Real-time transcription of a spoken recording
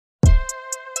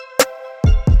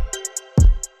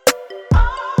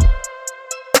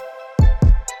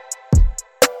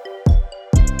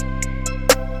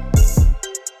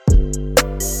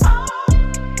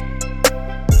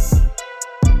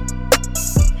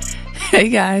Hey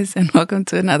guys, and welcome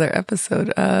to another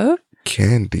episode of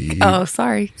Candy. Oh,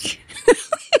 sorry.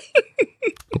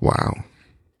 Wow.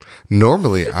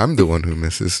 Normally, I'm the one who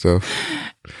misses stuff.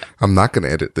 I'm not going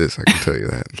to edit this, I can tell you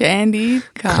that. Candy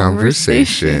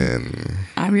Conversation.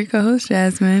 I'm your co-host,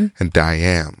 Jasmine. And I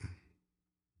am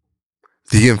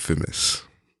the infamous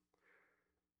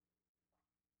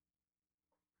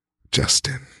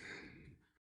Justin.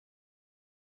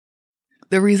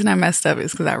 The reason I messed up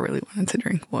is because I really wanted to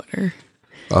drink water.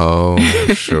 Oh,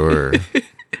 sure.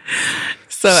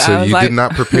 So I was you like, did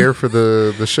not prepare for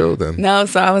the show then? No,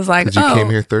 so I was like, Because you came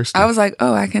here thirsty. I was like,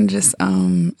 I can just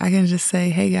say,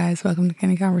 hey guys, welcome to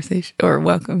Candy Conversation, or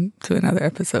welcome to another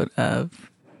episode of,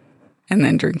 and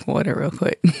then drink water real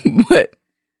quick. But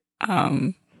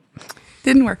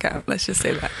didn't work out. Let's just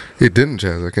say that. It didn't,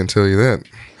 Jazz. I can tell you that.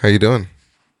 How you doing?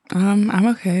 I'm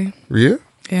okay. Yeah?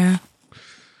 Yeah.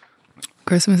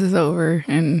 Christmas is over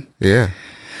and Yeah.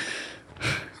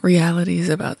 reality is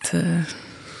about to...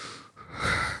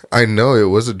 I know, it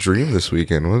was a dream this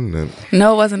weekend, wasn't it?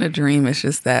 No, it wasn't a dream. It's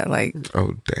just that, like...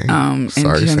 Oh, dang.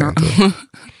 Sorry, in general, Santa.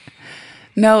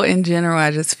 No, in general,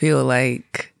 I just feel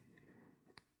like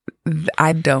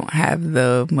I don't have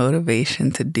the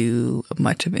motivation to do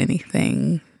much of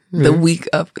anything the week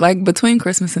of... Like, between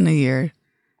Christmas and New Year,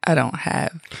 I don't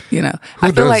have,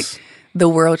 I feel like the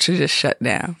world should just shut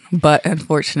down. But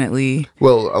unfortunately...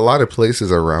 Well, a lot of places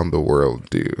around the world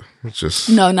do. It's just...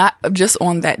 No, not just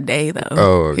on that day, though.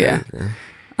 Oh, okay. Yeah.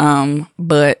 Okay.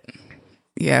 But,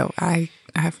 yeah, I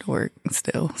have to work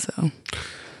still, so...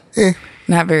 Eh.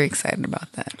 Not very excited about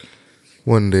that.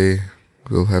 One day,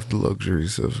 we'll have the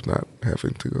luxuries of not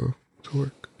having to go to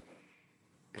work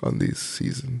on these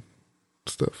season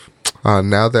stuff.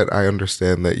 Now that I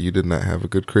understand that you did not have a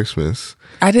good Christmas,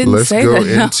 I didn't say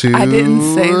that. No, I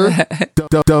didn't say that.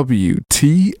 WTFL.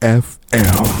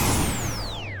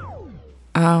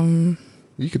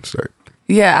 You can start.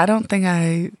 Yeah, I don't think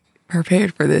I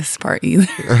prepared for this part either.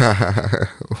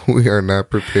 We are not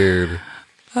prepared.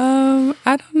 I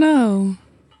don't know.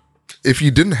 If you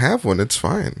didn't have one, it's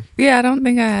fine. Yeah, I don't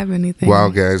think I have anything. Wow,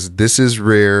 guys, this is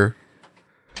rare.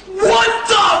 What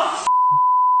the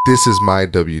This is my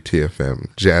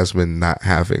WTFM. Jasmine not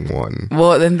having one.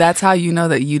 Well, then that's how you know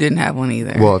that you didn't have one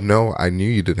either. Well, no, I knew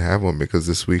you didn't have one because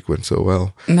this week went so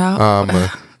well. No,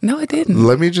 no, it didn't.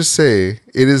 Let me just say,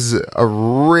 it is a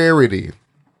rarity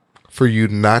for you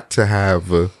not to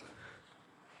have a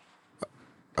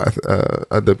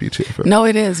WTFM. No,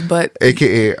 it is, but...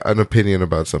 AKA an opinion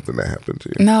about something that happened to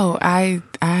you. No, I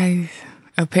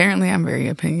apparently I'm very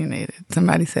opinionated.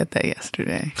 Somebody said that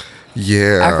yesterday.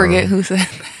 Yeah. I forget who said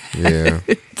that.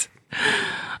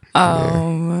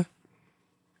 Yeah.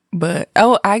 But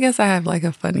I guess I have like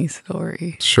a funny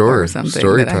story. Sure. Or something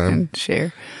Story that time. I can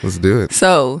share. Let's do it.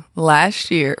 So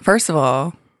last year, first of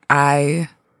all, I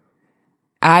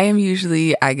am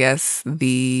usually, I guess,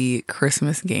 the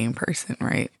Christmas game person,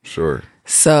 right? Sure.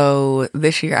 So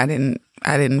this year I didn't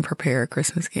prepare a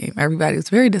Christmas game. Everybody was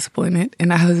very disappointed,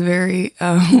 and I was very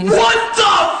What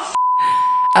the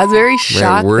I was very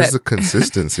shocked. Man, where's that, the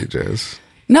consistency, Jess?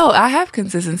 No, I have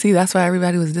consistency. That's why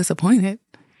everybody was disappointed,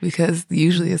 because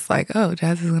usually it's like, oh,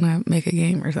 Jazz is gonna make a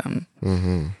game or something.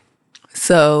 Mm-hmm.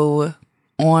 So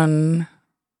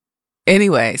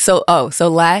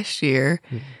last year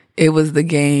it was the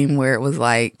game where it was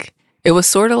like, it was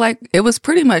sort of like, it was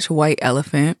pretty much White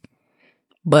Elephant,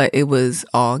 but it was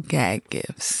all gag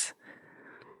gifts.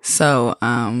 So,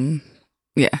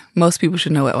 yeah, most people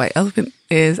should know what White Elephant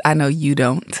is. I know you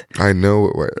don't. I know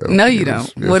what white elephant No, you is.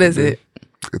 don't. Yes, What I is do. it?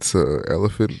 It's a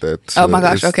elephant that... Oh my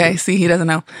gosh. Okay. See, he doesn't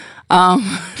know.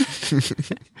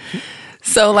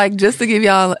 So like, just to give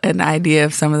y'all an idea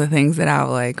of some of the things that I'll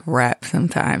like wrap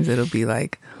sometimes, it'll be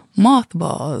like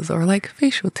mothballs or like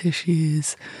facial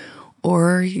tissues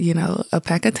or, a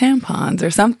pack of tampons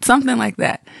or something like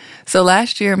that. So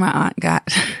last year my aunt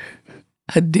got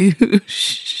a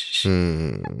douche.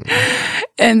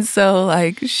 And so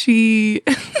like she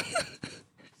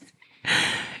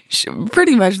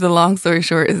pretty much, the long story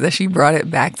short is that she brought it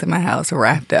back to my house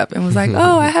wrapped up and was like,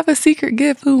 oh, I have a secret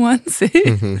gift. Who wants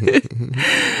it?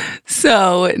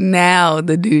 So now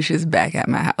the douche is back at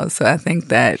my house. So I think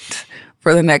that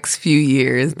for the next few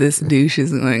years, this douche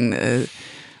is going to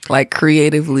like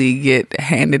creatively get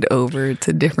handed over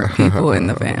to different people in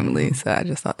the family. So I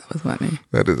just thought that was funny.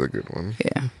 That is a good one.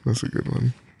 Yeah. That's a good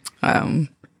one.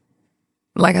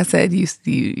 Like I said, you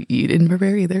didn't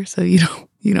prepare either, so you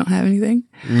don't have anything.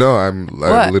 No, I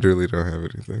literally don't have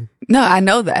anything. No, I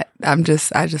know that. I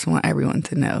just want everyone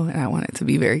to know, and I want it to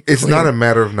be very clear. It's not a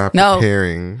matter of not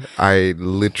preparing. I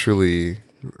literally,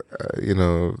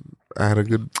 I had a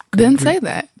good. Then say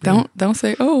that. Don't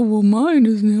say, oh, well, mine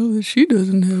is now that she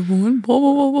doesn't have one. Blah,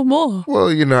 blah, blah, blah, blah.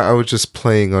 Well, I was just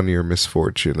playing on your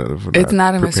misfortune of It's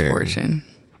not a preparing. misfortune.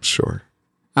 Sure.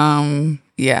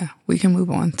 Yeah, we can move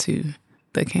on to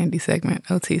the candy segment.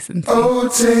 Oh, taste and see. Oh,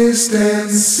 taste and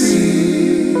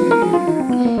see.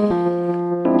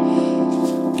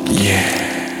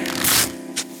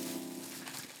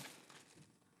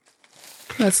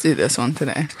 Let's do this one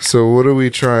today. So, what are we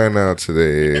trying out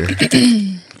today,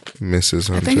 Mrs.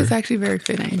 Hunter? I think it's actually very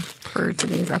fitting for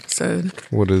today's episode.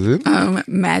 What is it?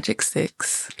 Magic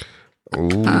sticks.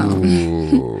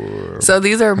 Ooh. So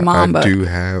these are Mamba. I do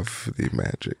have the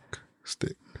magic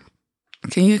stick.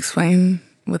 Can you explain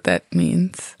what that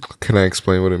means? Can I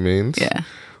explain what it means? Yeah.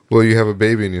 Well, you have a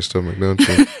baby in your stomach, don't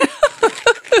you?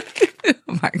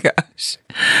 Oh my gosh.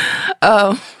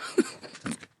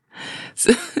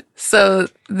 So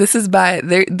this is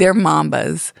they're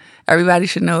Mambas. Everybody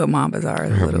should know what Mambas are. I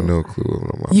have no clue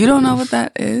what Mamba You don't know is. what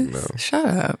that is? No. Shut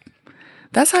up.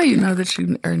 That's how you know that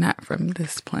you are not from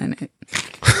this planet.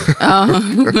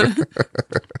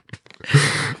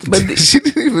 But She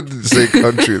didn't even say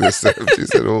country this time. She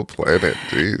said whole planet.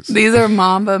 Jeez. these are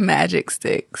Mamba magic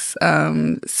sticks.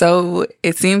 So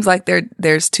it seems like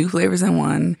there's two flavors in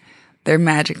one. They're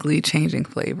magically changing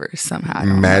flavors somehow. I don't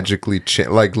know. Magically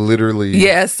like literally.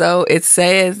 Yeah, so it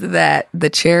says that the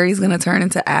cherry's going to turn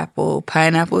into apple,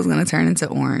 pineapple is going to turn into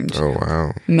orange, Oh,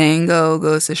 wow. mango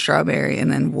goes to strawberry,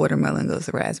 and then watermelon goes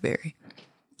to raspberry.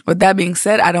 With that being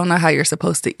said, I don't know how you're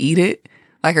supposed to eat it.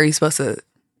 Like, are you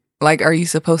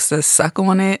supposed to suck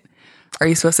on it? Are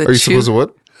you supposed to Are you chew? supposed to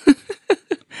what?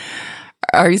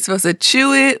 Are you supposed to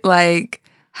chew it? Like,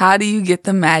 how do you get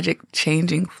the magic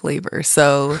changing flavor?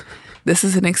 So this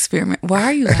is an experiment. Why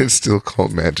are you laughing? It's still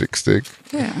called magic stick.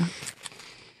 Yeah.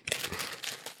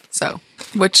 So,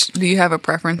 do you have a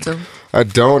preference of? I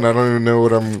don't even know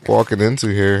what I'm walking into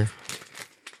here.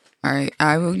 All right,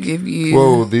 I will give you.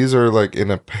 Whoa, these are like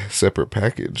in a separate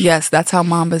package. Yes, that's how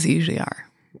Mambas usually are.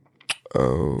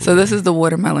 Oh, So this is the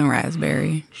watermelon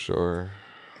raspberry, sure.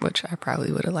 which I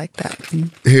probably would have liked that.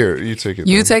 Here, you take it.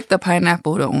 You then. take the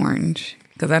pineapple to orange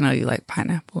because I know you like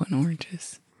pineapple and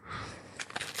oranges.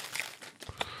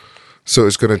 So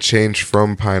it's going to change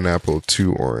from pineapple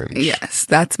to orange. Yes,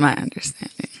 that's my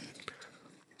understanding.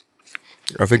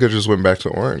 I think I just went back to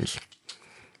orange.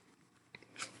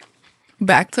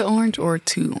 Back to orange or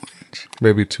to orange?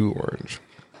 Maybe to orange.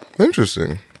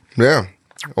 Interesting. Yeah.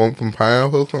 I went from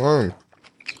pineapple to orange.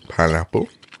 Pineapple?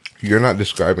 You're not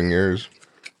describing yours.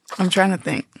 I'm trying to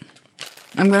think.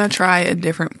 I'm going to try a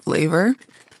different flavor.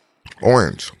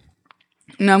 Orange.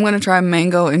 No, I'm going to try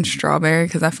mango and strawberry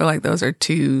because I feel like those are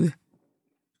two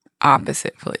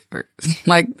opposite flavors.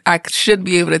 Like, I should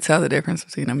be able to tell the difference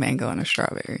between a mango and a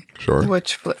strawberry. Sure.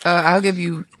 I'll give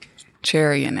you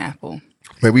cherry and apple.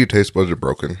 Maybe your taste buds are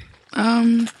broken.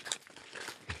 No,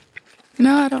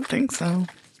 I don't think so.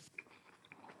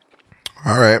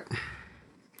 All right.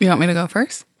 You want me to go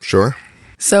first? Sure.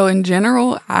 So in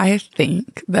general, I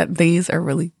think that these are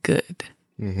really good.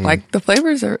 Mm-hmm. Like the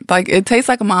flavors are like, it tastes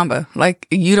like a Mamba. Like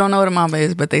you don't know what a Mamba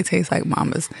is, but they taste like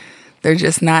Mambas. They're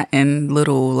just not in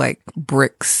little like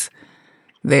bricks.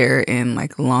 They're in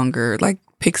like longer, like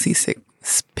pixie stick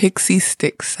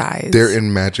size. They're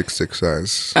in magic stick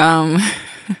size.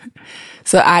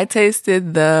 So I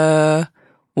tasted the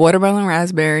watermelon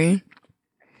raspberry,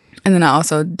 and then I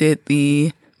also did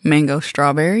the mango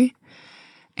strawberry.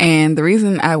 And the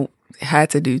reason I had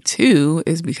to do two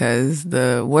is because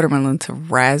the watermelon to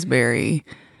raspberry,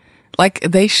 like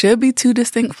they should be two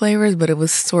distinct flavors, but it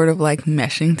was sort of like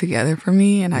meshing together for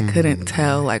me, and I couldn't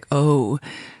tell like, oh,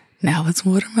 now it's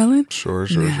watermelon. Sure.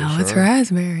 Now it's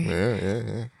raspberry.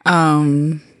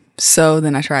 Yeah. So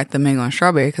then I tried the mango and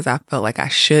strawberry because I felt like I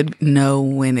should know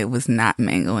when it was not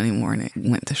mango anymore and it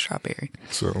went to strawberry.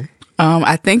 So,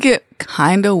 I think it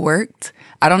kind of worked.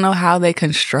 I don't know how they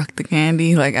construct the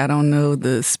candy. Like, I don't know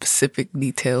the specific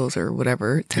details or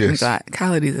whatever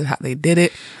technicalities of how they did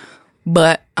it.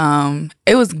 But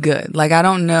it was good. Like, I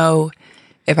don't know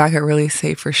if I could really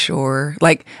say for sure.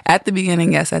 Like, at the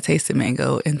beginning, yes, I tasted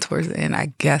mango. And towards the end,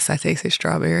 I guess I tasted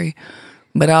strawberry.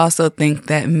 But I also think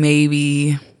that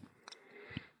maybe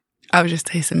I was just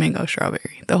tasting mango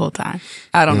strawberry the whole time.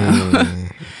 I don't know.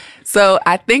 So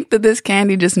I think that this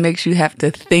candy just makes you have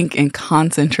to think and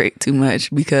concentrate too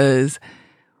much because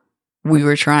we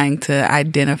were trying to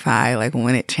identify like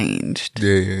when it changed.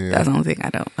 Yeah. That's the only thing I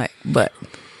don't like, but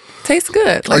tastes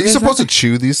good. Are you supposed to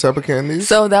chew these type of candies?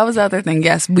 So that was the other thing.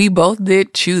 Yes, we both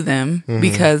did chew them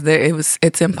because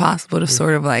it's impossible to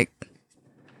sort of like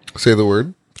Say the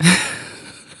word.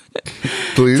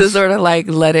 Please. To sort of like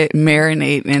let it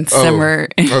marinate and simmer.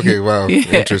 Okay, wow.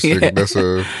 Interesting.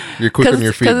 Yeah. You're quick on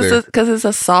your feet there. Because it's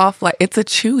a soft, like, it's a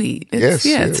chewy. It's,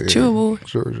 Yes, it's chewable.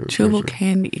 Sure.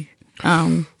 Candy.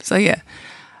 So yeah.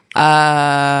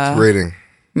 Rating.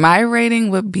 My rating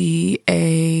would be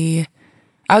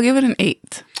I'll give it an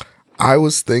 8. I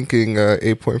was thinking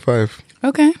 8.5.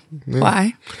 Okay.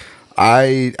 Why?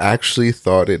 I actually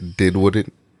thought it did what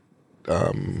it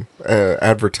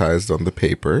advertised on the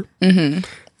paper.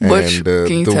 Mm-hmm. Which,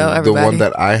 can you tell everybody? The one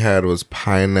that I had was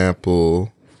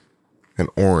pineapple and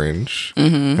orange.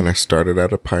 Mm-hmm. And I started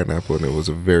out of pineapple, and it was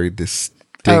a very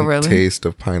distinct taste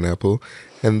of pineapple.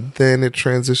 And then it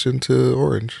transitioned to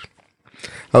orange.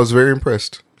 I was very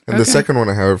impressed. And the second one,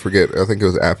 I forget. I think it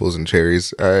was apples and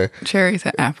cherries. Cherries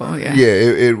and apple, yeah. Yeah,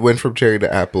 it went from cherry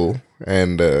to apple,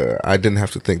 and I didn't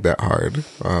have to think that hard.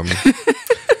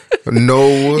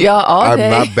 No, Y'all all I'm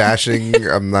day. not bashing.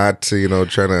 I'm not, trying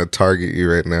to target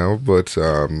you right now, but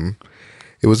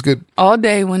it was good. All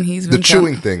day when he's been The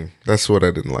chewing thing, that's what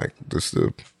I didn't like. Just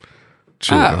the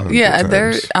chewing.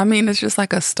 It's just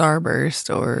like a Starburst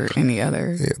or any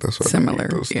other that's what similar. I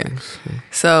like, those things. Yeah.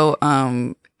 So,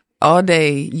 all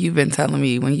day you've been telling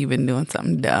me when you've been doing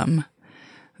something dumb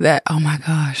that, oh my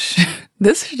gosh,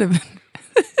 this should have been.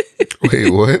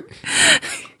 Wait, what?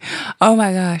 Oh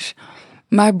my gosh.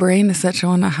 My brain is such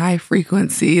on a high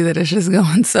frequency that it's just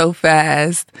going so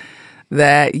fast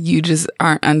that you just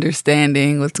aren't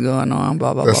understanding what's going on,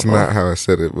 blah, blah, That's blah. That's not how I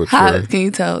said it. But Can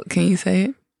you say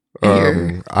it?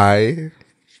 I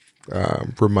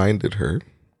reminded her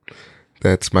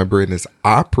that my brain is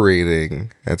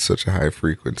operating at such a high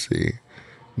frequency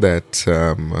that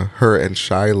her and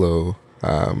Shiloh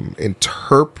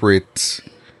interpret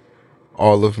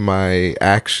all of my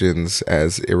actions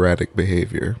as erratic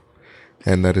behavior.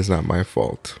 And that is not my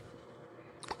fault.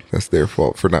 That's their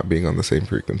fault for not being on the same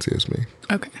frequency as me.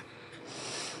 Okay.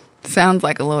 Sounds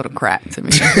like a load of crap to me.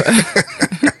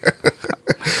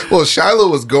 Well, Shiloh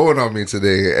was going on me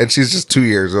today, and she's just 2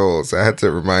 years old, so I had to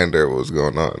remind her what was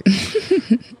going on.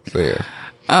 So, yeah.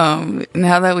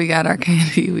 Now that we got our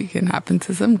candy, we can hop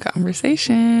into some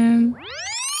conversation.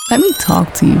 Let me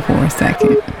talk to you for a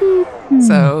second.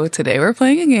 So today we're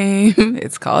playing a game.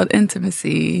 It's called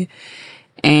Intimacy.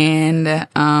 And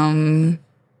I'll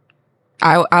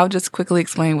just quickly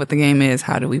explain what the game is.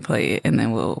 How do we play it? And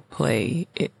then we'll play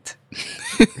it.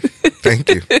 Thank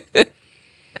you.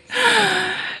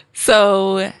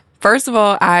 So first of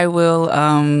all, I will,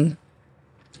 so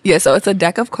it's a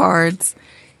deck of cards,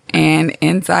 and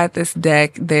inside this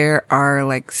deck, there are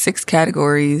like 6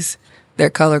 categories. They're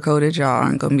color coded. Y'all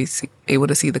aren't going to be able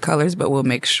to see the colors, but we'll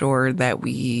make sure that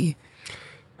we,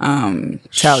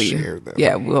 tell you. Them.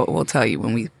 Yeah, we'll tell you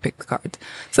when we pick the cards.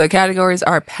 So the categories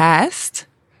are past,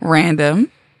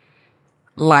 random,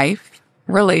 life,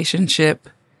 relationship,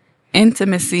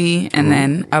 intimacy, and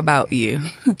then about you.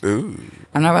 Ooh.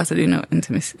 I'm not about to do no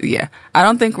intimacy. Yeah. I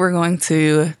don't think we're going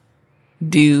to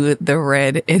do the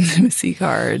red intimacy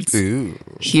cards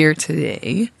here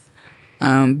today.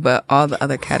 But all the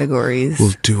other categories.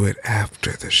 We'll do it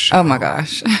after the show. Oh my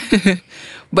gosh.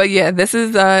 But yeah, this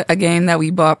is a game that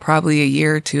we bought probably a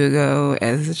year or 2 ago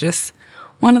as just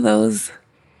one of those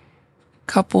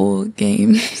couple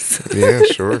games. Yeah,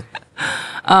 sure.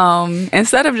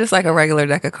 Instead of just like a regular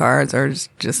deck of cards or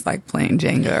just like playing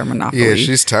Jenga or Monopoly. Yeah,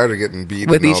 she's tired of getting beat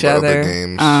with in each all the other. other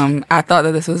games. I thought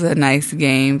that this was a nice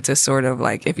game to sort of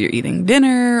like if you're eating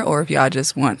dinner or if y'all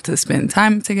just want to spend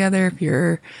time together, if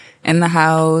you're in the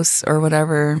house or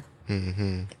whatever.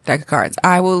 Mm-hmm. Deck of cards.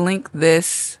 I will link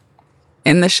this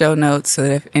in the show notes so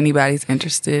that if anybody's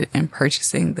interested in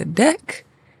purchasing the deck,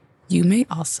 you may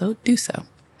also do so.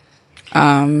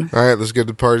 All right, let's get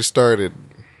the party started.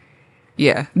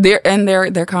 Yeah,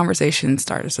 their conversation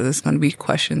started. So there's going to be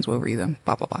questions. We'll read them.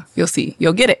 Blah blah blah. You'll see.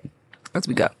 You'll get it as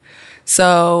we go.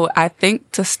 So I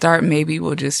think to start, maybe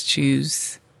we'll just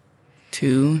choose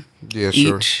 2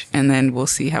 each, and then we'll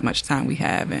see how much time we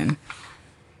have and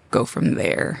go from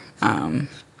there.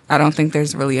 I don't think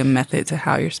there's really a method to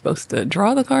how you're supposed to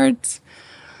draw the cards,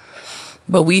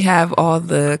 but we have all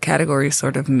the categories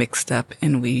sort of mixed up,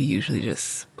 and we usually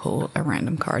just pull a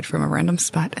random card from a random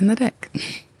spot in the deck.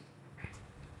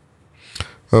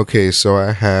 Okay, so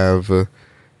I have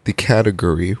the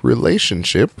category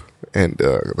relationship, and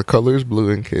the color is blue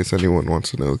in case anyone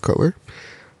wants to know the color.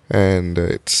 And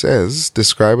it says,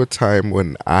 describe a time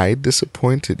when I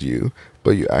disappointed you,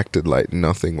 but you acted like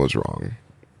nothing was wrong.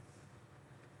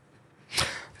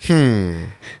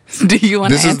 Do you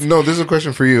want to answer? This is a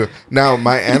question for you. Now,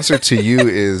 my answer to you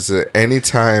is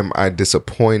anytime I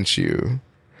disappoint you,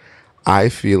 I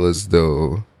feel as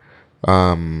though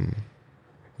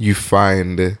you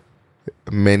find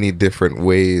many different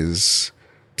ways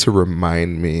to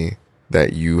remind me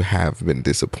that you have been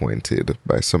disappointed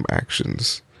by some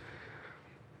actions.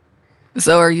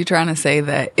 So are you trying to say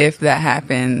that if that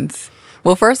happens,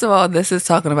 well, first of all, this is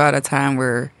talking about a time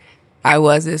where I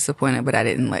was disappointed, but I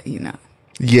didn't let you know.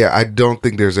 Yeah, I don't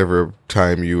think there's ever a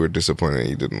time you were disappointed and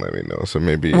you didn't let me know. So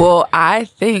maybe. Well, I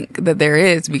think that there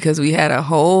is, because we had a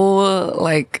whole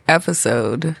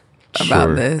episode about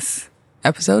Sure. this.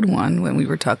 Episode 1, when we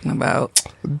were talking about.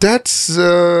 That's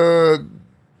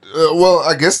well,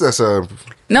 I guess that's a.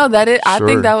 No, that is. I Sure.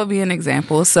 think that would be an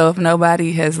example. So if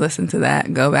nobody has listened to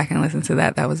that, go back and listen to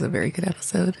that. That was a very good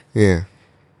episode. Yeah.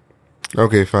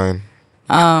 Okay, fine.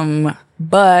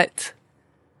 But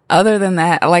other than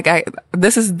that,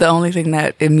 this is the only thing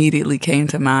that immediately came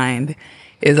to mind.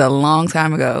 Is a long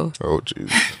time ago Oh,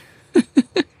 jeez.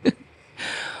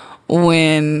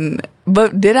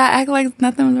 But did I act like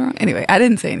nothing was wrong? Anyway, I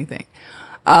didn't say anything.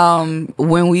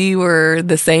 When we were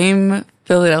the same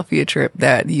Philadelphia trip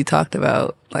that you talked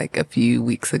about a few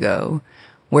weeks ago,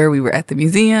 where we were at the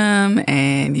museum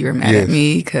and you were mad Yes. at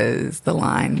me because the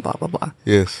line, blah, blah, blah.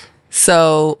 Yes.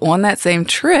 So on that same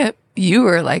trip, you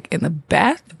were in the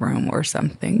bathroom or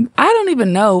something. I don't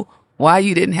even know why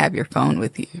you didn't have your phone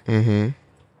with you. Mm-hmm.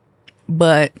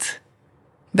 But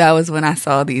that was when I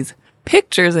saw these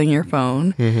pictures in your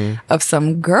phone of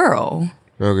some girl.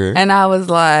 Okay. And I was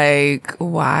like,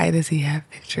 why does he have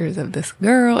pictures of this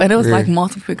girl? And it was Yeah.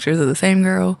 multiple pictures of the same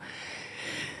girl.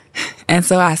 And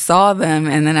so I saw them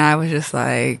and then I was just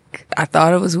I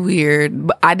thought it was weird.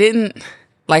 But I didn't,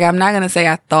 I'm not going to say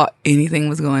I thought anything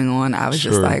was going on. I was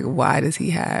just Sure. why does he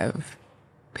have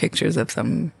pictures of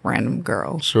some random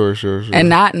girl? Sure. And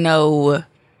not no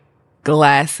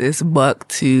glasses, buck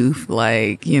tooth,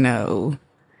 frumpy So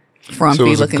it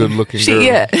was a looking. good-looking girl.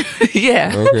 Yeah.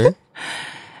 Yeah. Okay.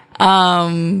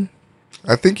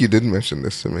 I think you did mention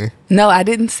this to me. No, I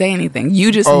didn't say anything.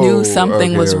 You just Oh, knew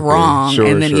something okay, was okay. wrong, Sure,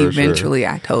 and then sure, eventually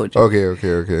I told you.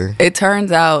 Okay. It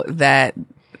turns out that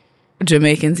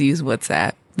Jamaicans use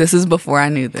WhatsApp. This is before I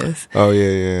knew this. Oh,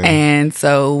 yeah. And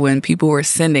so when people were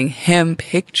sending him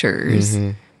pictures,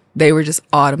 they were just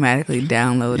automatically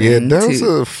downloading Yeah, that was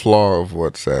a flaw of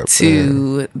WhatsApp.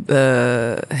 to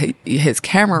his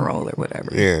camera roll or whatever.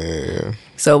 Yeah.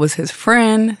 So it was his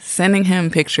friend sending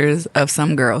him pictures of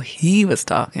some girl he was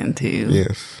talking to.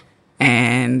 Yes.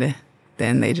 And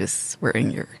then they just were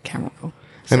in your camera roll.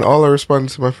 And all I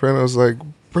responded to my friend, I was like,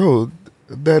 bro,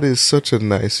 that is such a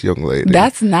nice young lady.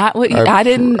 That's not what you, I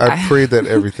didn't. I pray that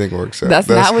everything works out. That's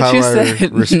not what how you I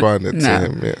said. responded to No.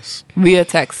 him, yes. Via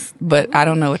text, but I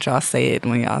don't know what y'all said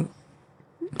when y'all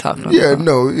talking on Yeah, the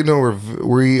phone. no,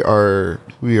 we are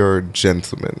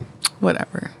gentlemen.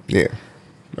 Whatever. Yeah.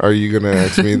 Are you going to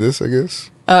ask me this, I guess?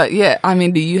 Yeah, I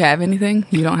mean, do you have anything?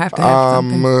 You don't have to have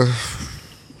something.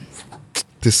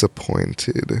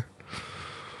 Disappointed.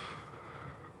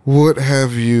 How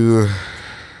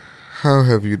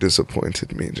have you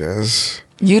disappointed me, Jazz?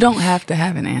 You don't have to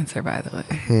have an answer, by the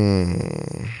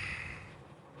way.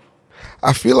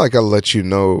 I feel like I let you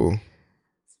know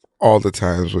all the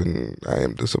times when I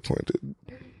am disappointed.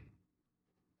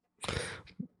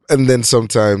 And then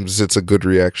sometimes it's a good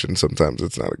reaction, sometimes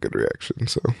it's not a good reaction.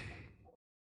 So,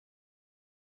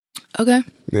 Okay.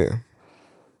 yeah.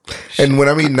 And when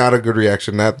I mean not a good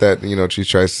reaction, not that, she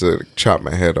tries to chop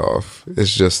my head off.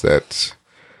 It's just that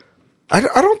I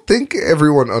don't think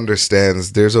everyone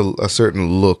understands there's a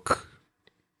certain look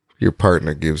your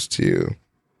partner gives to you.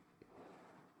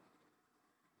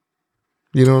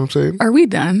 You know what I'm saying? Are we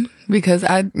done? Because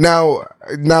Now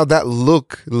that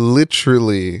look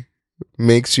literally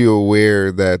makes you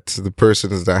aware that the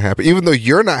person is not happy. Even though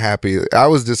you're not happy, I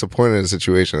was disappointed in a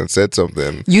situation and said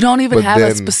something. you don't even But have a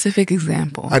then- specific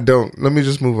example. I don't. Let me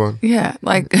just move on. Yeah,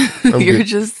 you're good.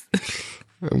 just.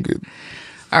 I'm good.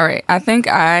 All right, I think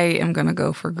I am going to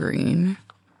go for green.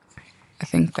 I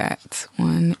think that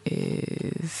one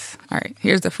is... All right,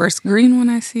 here's the first green one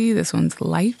I see. This one's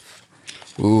life.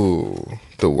 Ooh,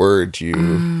 the word you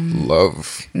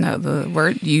love. No, the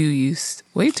word you used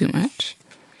way too much.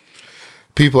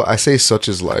 People, I say such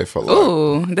is life a lot.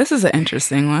 Ooh, this is an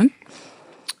interesting one.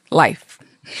 Life.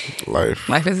 Life.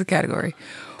 Life is a category.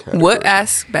 What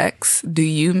aspects do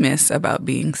you miss about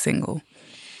being single?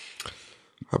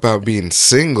 About being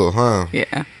single, huh?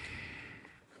 Yeah.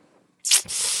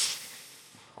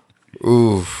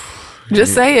 Ooh.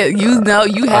 Just say it. You know,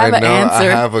 you have an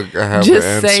answer. I have Just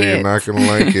an answer. say You're it. not gonna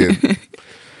like it.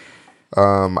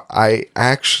 I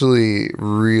actually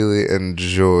really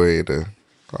enjoyed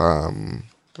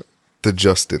the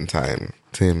Justin time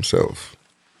to himself.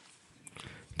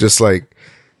 Just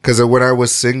because when I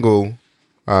was single,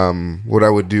 what I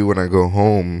would do when I go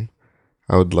home,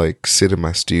 I would like sit in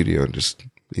my studio and just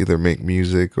either make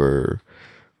music or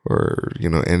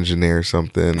engineer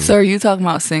something. So are you talking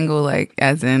about single, like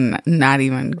as in not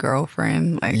even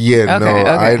girlfriend? Like Yeah, okay, no, okay.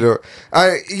 I don't.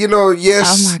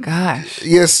 Yes. Oh my gosh.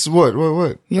 Yes. What?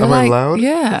 You're Am I like, loud?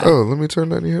 yeah. Oh, let me turn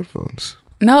down your headphones.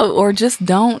 No, or just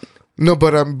don't. No,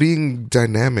 but I'm being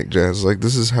dynamic, Jazz. Like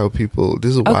this is how people.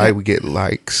 This is why we get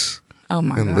likes. Oh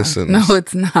my And god. listens. No,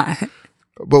 it's not.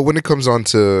 But when it comes on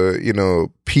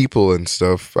to people and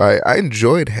stuff, I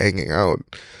enjoyed hanging out.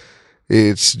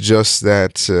 It's just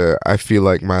that I feel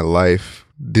like my life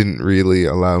didn't really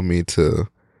allow me to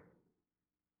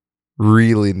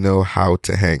really know how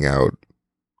to hang out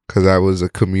because I was a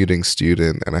commuting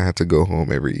student and I had to go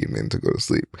home every evening to go to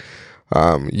sleep.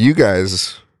 You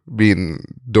guys being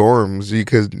dorms,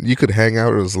 you could hang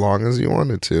out as long as you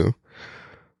wanted to.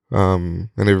 And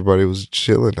everybody was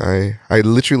chilling. I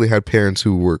literally had parents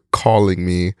who were calling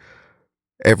me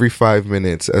every 5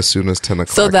 minutes as soon as 10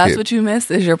 o'clock. So that's hit. what you missed?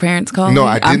 Is your parents calling? No, you?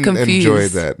 I I'm didn't confused. enjoy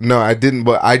that. No, I didn't.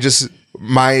 But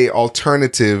my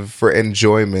alternative for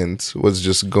enjoyment was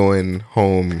just going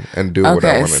home and doing what I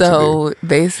Okay, wanted to so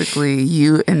basically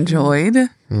you enjoyed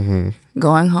do.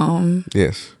 going home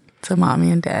Yes. to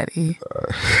mommy and daddy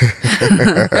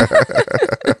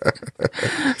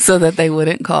so that they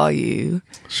wouldn't call you.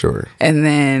 Sure. And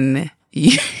then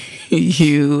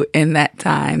you, in that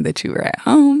time that you were at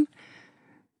home,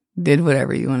 did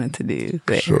whatever you wanted to do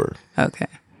there. Sure. Okay.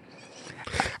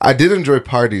 I did enjoy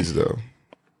parties though.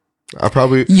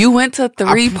 You went to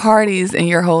 3 parties in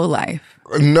your whole life.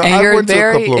 No, And I went to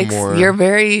a couple of more. You're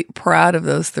very proud of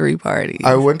those 3 parties.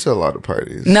 I went to a lot of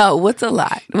parties. No, what's a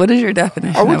lot? What is your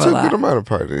definition I went of to a a lot? good amount of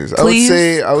parties. Please,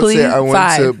 I would say I went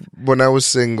 5. to when I was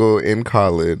single in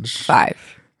college.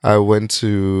 5. I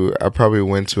probably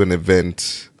went to an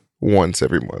event once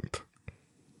every month.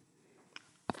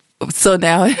 So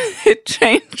now it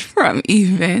changed from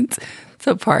event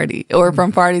to party, or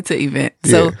from party to event.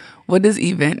 So Yeah. what does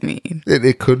event mean?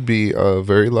 It could be a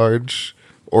very large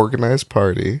organized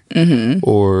party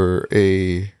or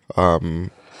a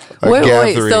Wait.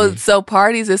 gathering. So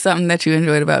parties is something that you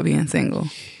enjoyed about being single.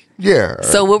 Yeah.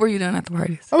 So what were you doing at the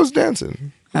parties? I was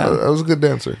dancing. Oh. I was a good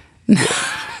dancer. Yeah,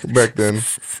 back then.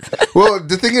 Well,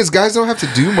 the thing is, guys don't have to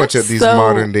do much at these So-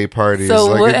 modern day parties. so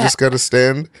Like, what you just got to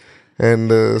stand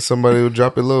and somebody will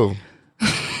drop it low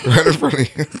right in front of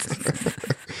you.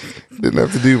 Didn't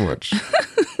have to do much.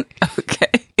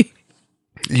 Okay.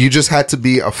 You just had to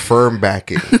be a firm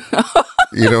backing.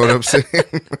 You know what I'm saying?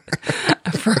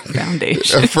 A firm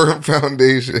foundation. A firm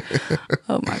foundation.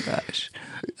 Oh my gosh.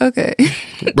 Okay.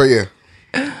 But yeah.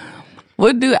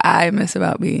 What do I miss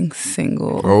about being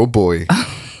single? Oh boy.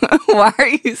 Why are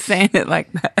you saying it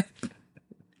like that?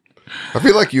 I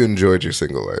feel like you enjoyed your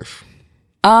single life.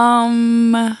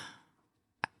 I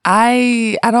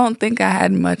don't think I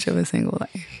had much of a single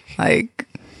life. Like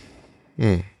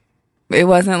it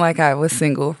wasn't like I was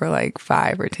single for like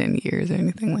 5 or 10 years or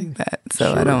anything like that.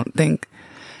 So I don't think.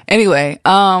 Anyway,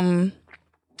 I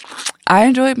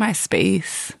enjoyed my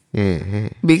space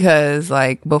because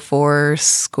like before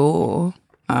school,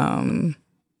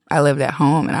 I lived at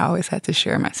home and I always had to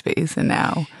share my space, and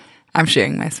now I'm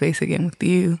sharing my space again with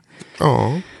you.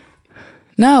 Oh.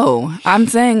 No, I'm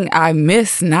saying I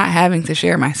miss not having to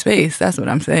share my space. That's what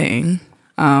I'm saying.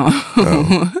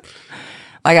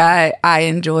 Like I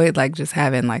enjoyed like just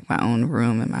having like my own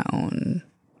room and my own,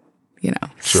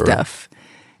 Sure. stuff,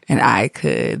 and I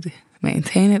could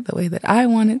maintain it the way that I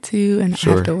wanted to, and not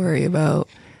have to worry about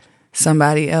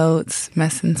somebody else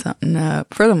messing something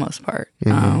up for the most part.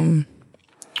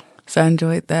 So I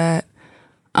enjoyed that.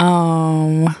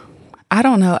 I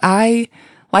don't know. I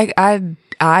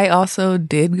also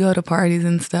did go to parties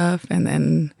and stuff, and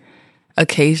then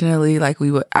occasionally like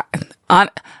we would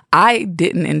I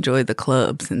didn't enjoy the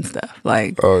clubs and stuff.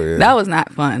 Like that was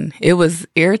not fun. It was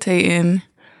irritating.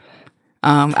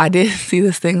 I did see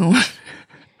this thing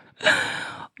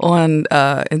on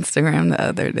Instagram the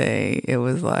other day. It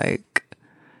was like,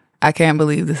 I can't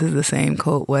believe this is the same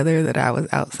cold weather that I was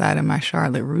outside in my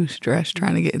Charlotte Russe dress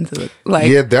trying to get into the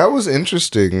Yeah, that was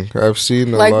interesting. I've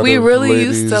seen a like lot we of really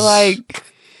ladies. used to like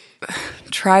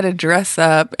try to dress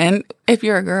up, and if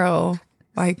you're a girl,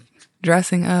 like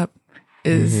dressing up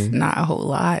is not a whole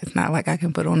lot. It's not like I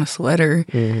can put on a sweater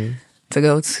to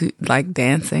go to like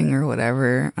dancing or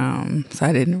whatever. So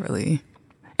I didn't really.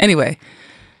 Anyway,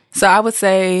 so I would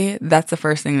say that's the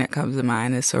first thing that comes to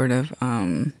mind is sort of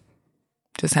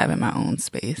just having my own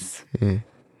space.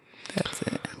 That's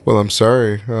it. Well, I'm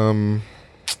sorry.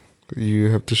 You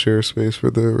have to share space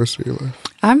for the rest of your life.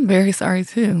 I'm very sorry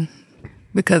too,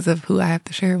 because of who I have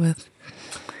to share with.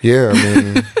 Yeah, I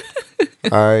mean,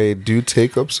 I do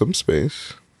take up some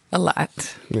space. A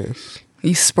lot. Yes.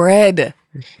 You spread.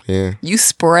 Yeah. You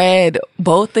spread.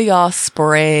 Both of y'all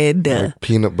spread Like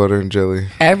peanut butter and jelly.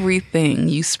 everything.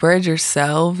 You spread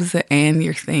yourselves and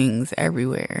your things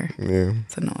everywhere. Yeah.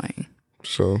 It's annoying.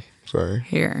 So, sorry.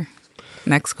 Here.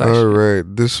 Next question. All right.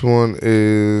 This one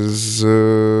is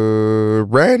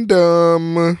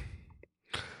random.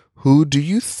 Who do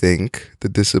you think the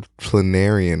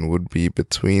disciplinarian would be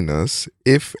between us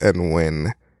if and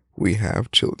when we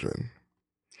have children?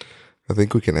 I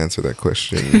think we can answer that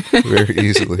question very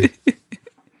easily.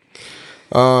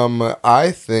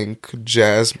 I think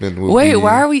Jasmine will Wait, be...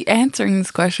 why are we answering this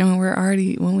question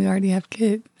when we already have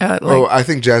kids? I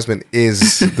think Jasmine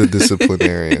is the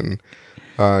disciplinarian.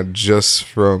 Just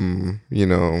from,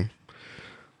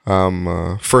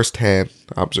 firsthand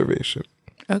observation.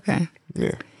 Okay.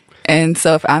 Yeah. And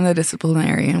so if I'm the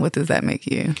disciplinarian, what does that make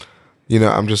you?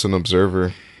 I'm just an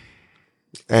observer.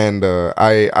 And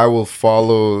I will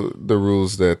follow the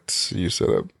rules that you set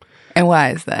up. And why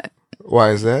is that?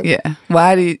 Why is that? Yeah.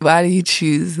 Why do you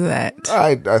choose that?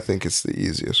 I think it's the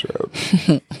easiest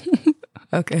route.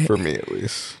 Okay. For me, at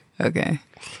least. Okay.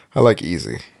 I like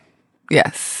easy.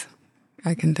 Yes.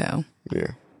 I can tell.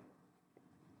 Yeah.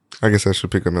 I guess I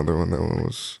should pick another one. That one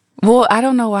was... Well, I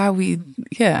don't know why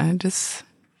just...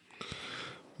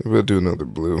 We'll do another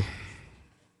blue.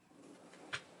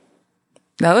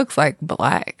 That looks like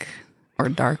black or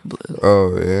dark blue.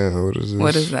 Oh, yeah. What is this?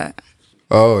 What is that?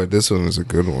 Oh, this one is a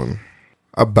good one.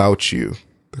 About you.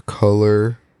 The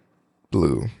color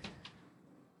blue.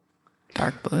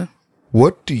 Dark blue.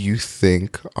 What do you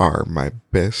think are my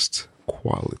best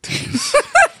qualities?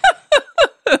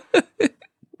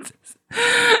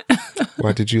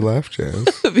 Why did you laugh, Jazz?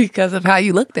 Because of how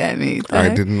you looked at me. I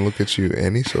didn't look at you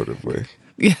any sort of way.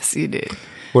 Yes, you did.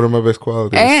 What are my best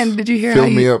qualities? And did you hear Fill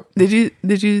me up. Did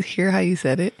you hear how you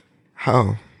said it?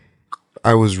 How?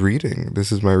 I was reading.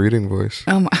 This is my reading voice.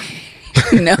 Oh my.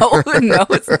 No,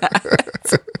 it's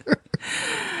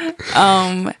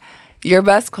not. Your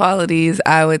best qualities,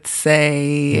 I would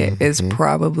say, is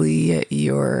probably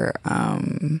your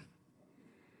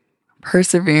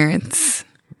perseverance.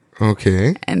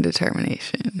 Okay. And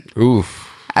determination. Oof.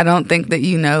 I don't think that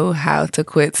you know how to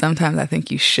quit. Sometimes I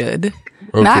think you should.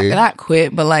 Okay. Not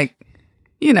quit, but like,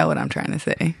 you know what I'm trying to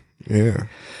say. Yeah.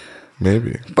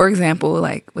 Maybe. For example,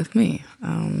 like with me.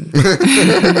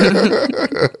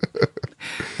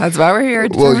 That's why we're here.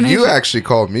 Well, you actually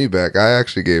called me back. I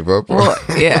actually gave up. Well,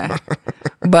 yeah.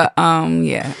 But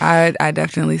yeah, I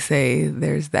definitely say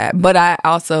there's that. But I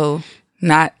also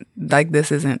not like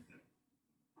this isn't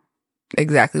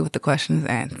exactly what the question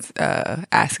is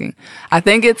asking. I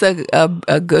think it's a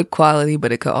good quality,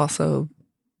 but it could also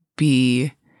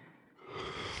be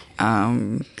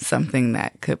something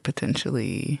that could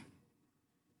potentially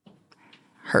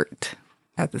hurt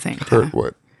at the same time. Hurt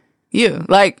what? You.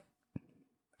 Like,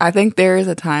 I think there is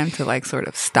a time to like sort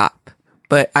of stop,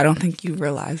 but I don't think you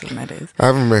realize when that is. I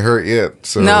haven't been hurt yet,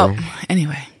 so no.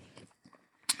 Anyway,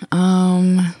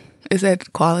 is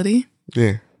that quality?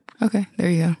 Yeah. Okay, there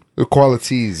you go. The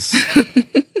qualities.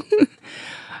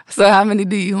 So how many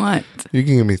do you want? You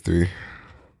can give me 3.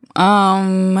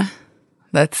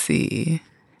 Let's see.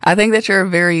 I think that you're a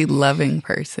very loving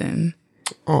person.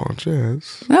 Oh,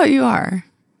 Jazz. No, you are.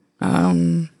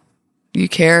 You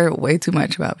care way too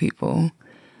much about people.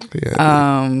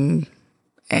 Yeah.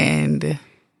 And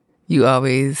you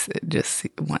always just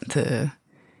want to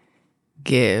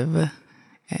give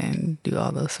and do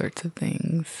all those sorts of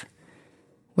things,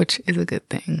 which is a good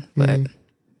thing, but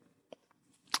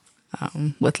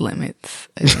with limits.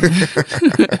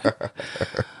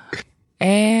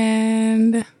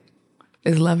 And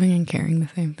is loving and caring the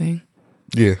same thing?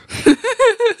 Yeah.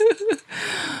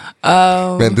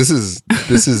 Man, this is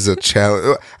a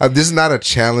challenge. This is not a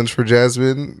challenge for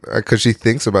Jasmine because she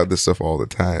thinks about this stuff all the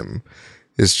time.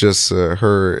 It's just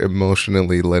her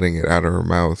emotionally letting it out of her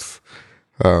mouth.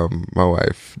 My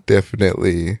wife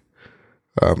definitely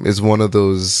is one of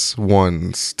those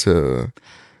ones to,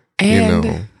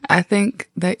 and I think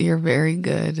that you're very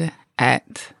good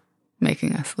at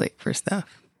making us late for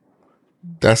stuff.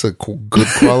 That's a good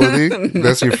quality.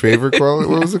 That's your favorite quality.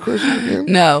 What was the question again?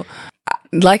 No,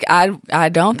 like I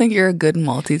don't think you're a good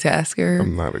multitasker.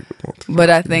 I'm not a good multitasker.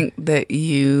 But I think that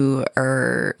you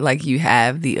are like you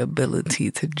have the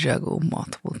ability to juggle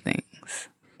multiple things.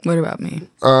 What about me?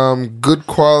 Good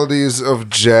qualities of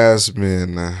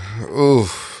Jasmine.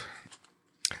 Oof.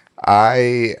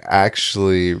 I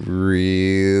actually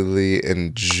really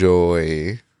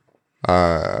enjoy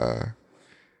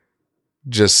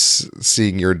just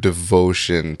seeing your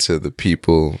devotion to the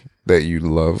people that you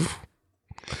love.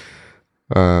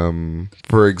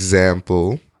 For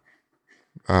example,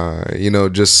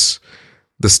 just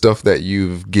the stuff that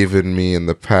you've given me in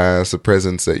the past, the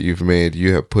presents that you've made,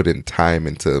 you have put in time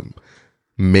into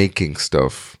making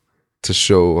stuff to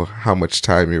show how much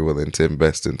time you're willing to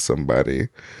invest in somebody,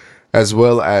 as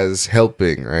well as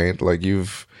helping, right? Like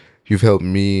you've helped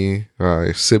me,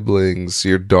 your siblings,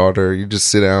 your daughter. You just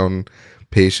sit down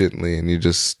patiently and you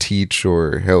just teach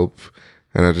or help.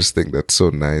 And I just think that's so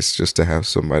nice just to have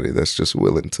somebody that's just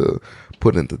willing to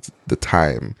put in the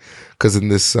time. Because in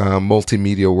this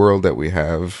multimedia world that we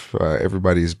have,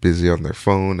 everybody's busy on their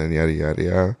phone and yada, yada,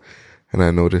 yada. And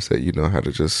I noticed that you know how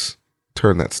to just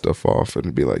turn that stuff off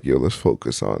and be like, yo, let's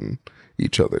focus on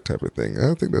each other type of thing.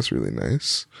 I think that's really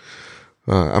nice.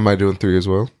 Am I doing 3 as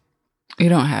well? You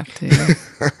don't have to.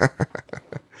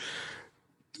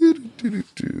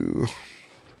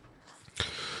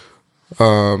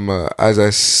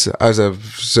 As I've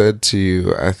said to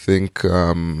you, I think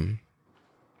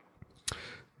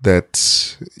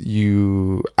that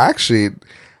you actually,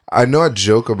 I know I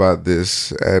joke about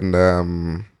this, and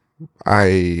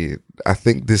I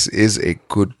think this is a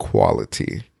good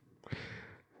quality,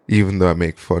 even though I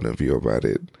make fun of you about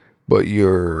it. But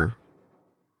your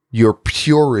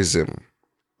purism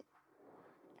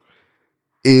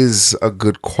is a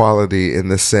good quality in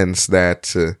the sense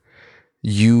that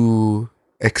you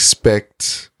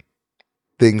expect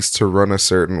things to run a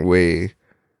certain way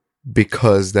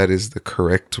because that is the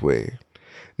correct way.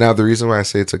 Now, the reason why I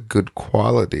say it's a good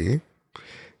quality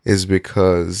is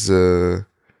because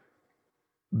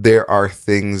there are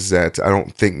things that I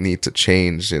don't think need to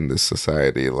change in this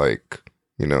society. Like,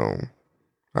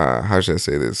 how should I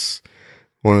say this?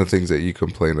 One of the things that you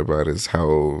complain about is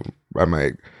how I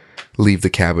might leave the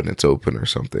cabinets open or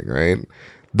something, right?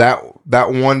 That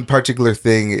one particular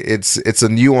thing, it's a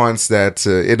nuance that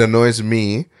it annoys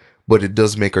me, but it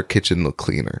does make our kitchen look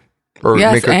cleaner. Or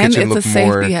yes, make our and kitchen it's look a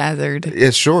more safety hazard.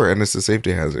 Yeah, sure, and it's a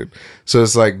safety hazard. So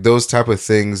it's like those type of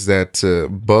things that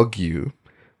bug you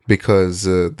because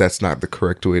that's not the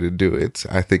correct way to do it.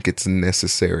 I think it's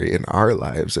necessary in our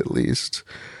lives, at least,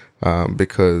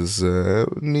 because we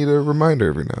need a reminder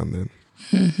every now and then.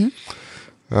 Mm-hmm.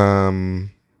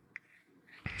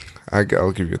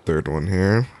 I'll give you a third one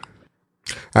here.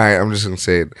 All right, I'm just going to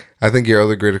say it. I think your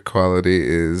other greater quality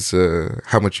is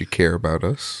how much you care about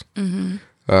us. Mm-hmm.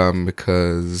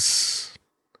 Because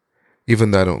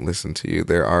even though I don't listen to you,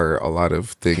 there are a lot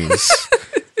of things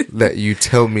that you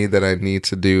tell me that I need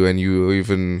to do, and you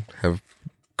even have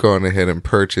gone ahead and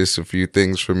purchased a few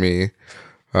things for me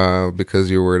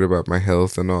because you're worried about my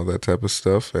health and all that type of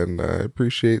stuff, and I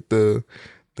appreciate the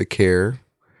care.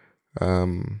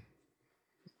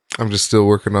 I'm just still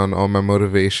working on all my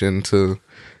motivation to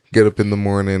get up in the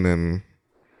morning and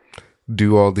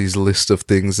do all these lists of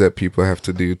things that people have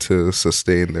to do to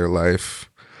sustain their life.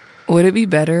 Would it be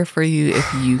better for you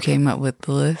if you came up with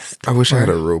the list? I wish I had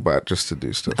a robot just to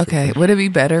do stuff. Okay. Would it be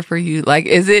better for you? Like,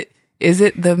 is it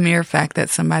the mere fact that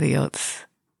somebody else,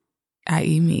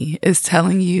 i.e. me, is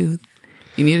telling you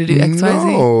you need to do X, Y, Z?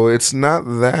 No, it's not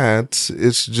that.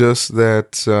 It's just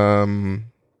that,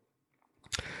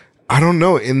 I don't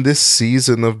know. In this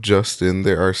season of Justin,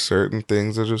 there are certain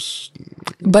things that just...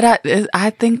 But I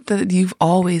think that you've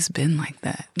always been like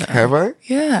that, though. Have I?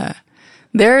 Yeah.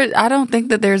 I don't think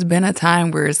that there's been a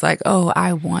time where it's like, oh,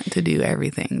 I want to do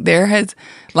everything. There has,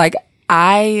 like,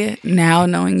 I, now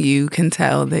knowing you, can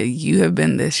tell that you have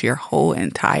been this your whole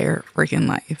entire freaking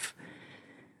life.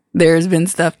 There's been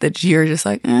stuff that you're just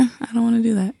like, I don't want to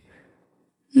do that.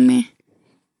 Meh.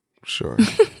 Sure.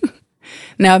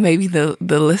 Now, maybe the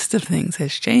list of things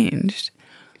has changed,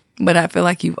 but I feel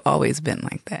like you've always been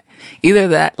like that. Either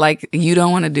that, like, you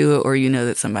don't want to do it, or you know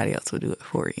that somebody else will do it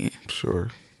for you.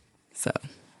 Sure. So.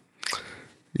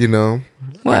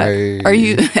 What?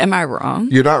 Am I wrong?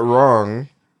 You're not wrong,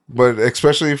 but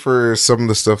especially for some of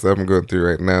the stuff that I'm going through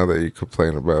right now that you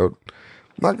complain about,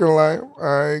 I'm not going to lie,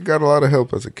 I got a lot of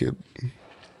help as a kid.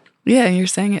 Yeah, and you're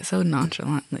saying it so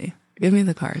nonchalantly. Give me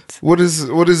the cards. Why?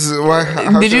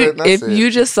 If you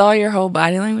just saw your whole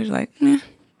body language, like,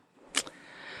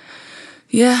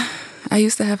 yeah, I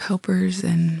used to have helpers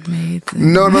and maids.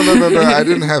 No. I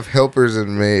didn't have helpers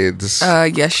and maids.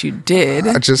 Yes, you did.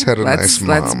 I just had a nice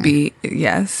mom.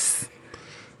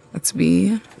 Let's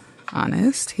be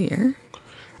honest here.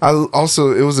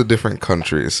 It was a different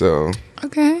country, so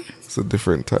okay, it's a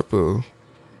different type of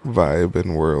vibe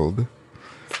and world.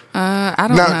 I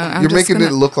don't know. You're making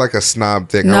it look like a snob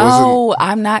thing. No,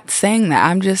 I'm not saying that.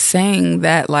 I'm just saying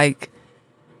that, like,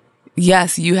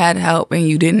 yes, you had help and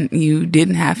you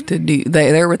didn't have to do,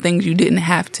 there were things you didn't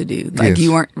have to do. Like Yes.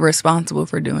 you weren't responsible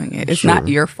for doing it. It's Sure. not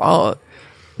your fault.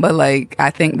 But like,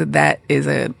 I think that is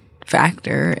a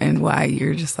factor in why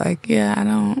you're just like, yeah, I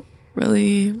don't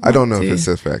really. I don't know want if to. it's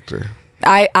a factor.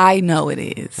 I know it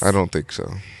is. I don't think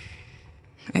so.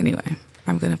 Anyway,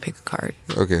 I'm going to pick a card.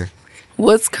 Okay.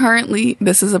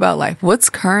 This is about life. What's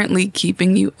currently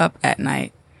keeping you up at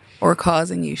night or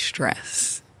causing you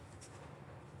stress?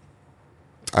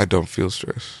 I don't feel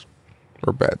stress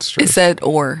or bad stress. It said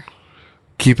or.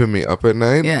 Keeping me up at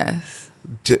night? Yes.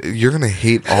 You're going to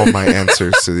hate all my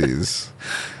answers to these.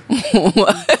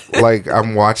 What? Like,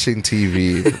 I'm watching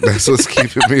TV. That's what's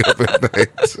keeping me up at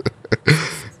night.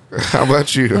 How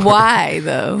about you? Why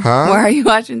though? Huh? Why are you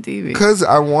watching TV? Because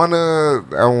I want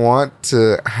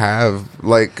to have,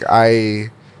 like,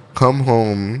 I come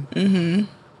home,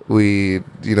 we,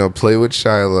 play with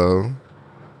Shiloh,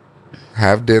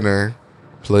 have dinner,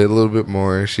 play a little bit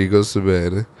more, she goes to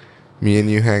bed, me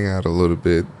and you hang out a little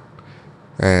bit,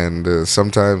 and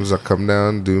sometimes I come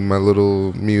down, do my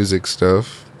little music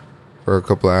stuff for a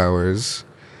couple of hours.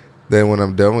 Then when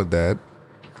I'm done with that,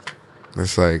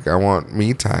 it's like I want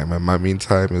me time, and my me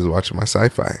time is watching my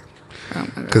sci-fi. Oh my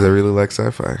God. Because I really like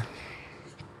sci-fi.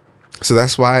 So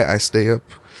that's why I stay up.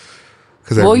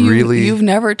 Because Well, really... you've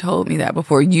never told me that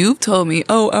before. You've told me,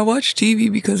 oh, I watch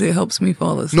TV because it helps me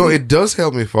fall asleep. No, it does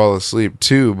help me fall asleep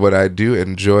too, but I do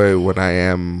enjoy when I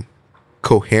am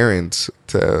coherent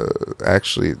to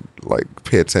actually like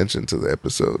pay attention to the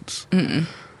episodes.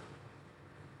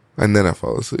 And then I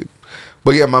fall asleep.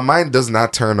 But yeah, my mind does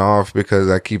not turn off because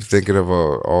I keep thinking of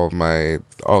all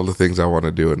the things I want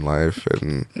to do in life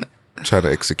and try to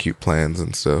execute plans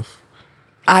and stuff.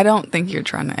 I don't think you're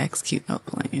trying to execute no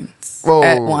plans Well,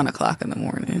 at 1 o'clock in the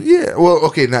morning. Yeah, well,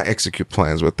 okay, not execute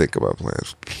plans, but think about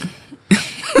plans.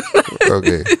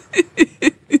 Okay.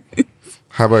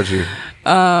 How about you?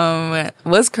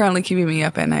 What's currently keeping me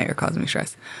up at night or causing me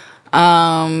stress?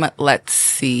 Let's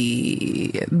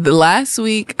see. The last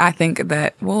week, I think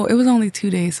that, well, it was only 2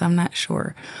 days, so I'm not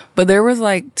sure. But there was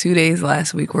like 2 days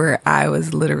last week where I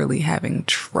was literally having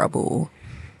trouble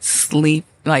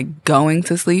going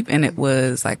to sleep. And it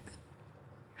was like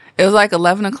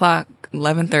 11 o'clock,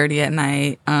 11:30 at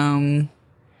night. And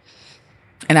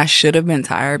I should have been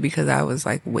tired because I was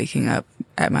like waking up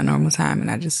at my normal time and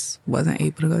I just wasn't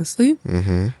able to go to sleep.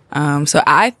 So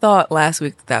I thought last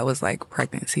week that was like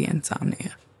pregnancy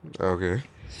insomnia. Okay.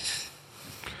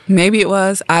 Maybe it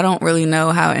was. I don't really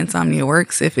know how insomnia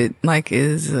works. If it like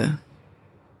is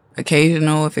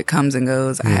occasional, if it comes and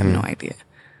goes, I have no idea.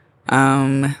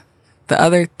 The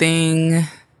other thing,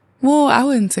 well, I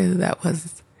wouldn't say that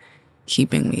was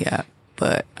keeping me up,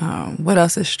 but what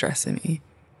else is stressing me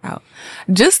out?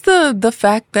 Just the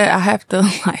fact that I have to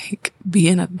like be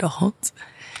an adult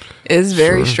is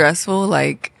very stressful.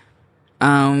 Like,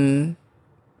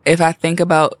 if I think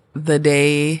about the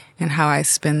day and how I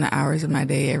spend the hours of my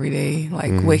day every day,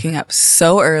 like waking up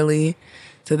so early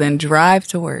to then drive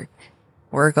to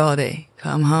work all day,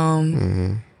 come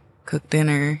home, cook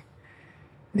dinner,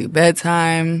 do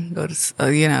bedtime, go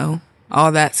to,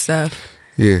 all that stuff.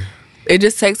 Yeah. It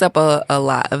just takes up a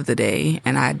lot of the day.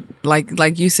 And I,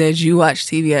 like you said, you watch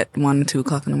TV at 1, 2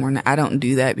 o'clock in the morning. I don't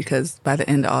do that because by the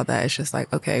end of all that, it's just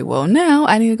like, okay, well, now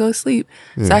I need to go to sleep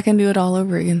so I can do it all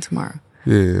over again tomorrow.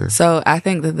 Yeah. So I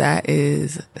think that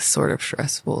is sort of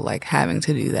stressful, like having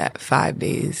to do that 5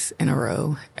 days in a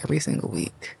row every single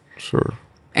week. Sure.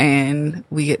 And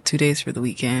we get 2 days for the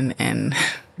weekend, and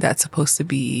that's supposed to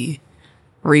be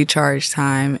recharge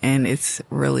time, and it's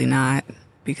really not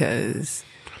because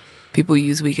people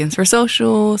use weekends for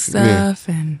social stuff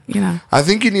and, I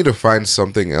think you need to find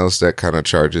something else that kind of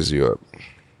charges you up.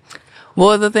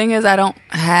 Well, the thing is, I don't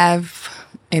have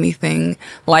anything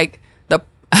like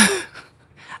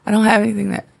I don't have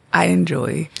anything that I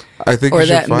enjoy I think or you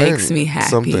should that find makes me happy.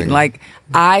 something. Like,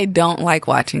 I don't like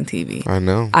watching TV. I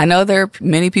know. I know there are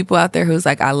many people out there who's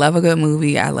like, I love a good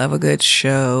movie. I love a good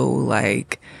show.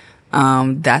 Like,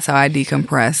 that's how I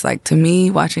decompress. Like, to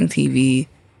me, watching TV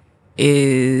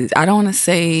is,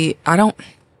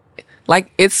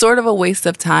 it's sort of a waste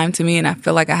of time to me. And I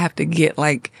feel like I have to get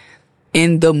like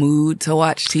in the mood to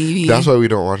watch TV. That's why we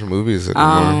don't watch movies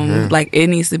anymore. Like, it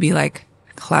needs to be like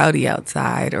cloudy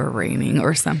outside or raining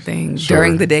or something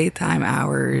during the daytime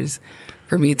hours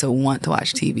for me to want to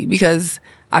watch TV. Because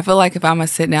I feel like if I'm going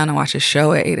to sit down and watch a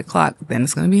show at 8 o'clock, then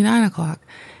it's going to be 9 o'clock.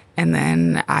 And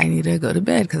then I need to go to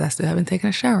bed because I still haven't taken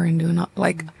a shower and doing all,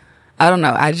 like, I don't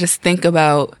know. I just think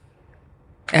about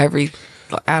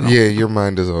your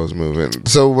mind is always moving.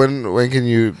 So when can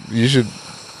you should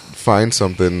find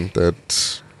something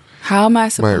that How am I might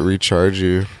supposed? recharge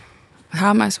you. How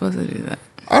am I supposed to do that?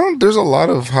 There's a lot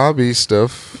of hobby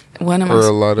stuff. When Or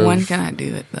a lot of- when can I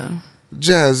do it though?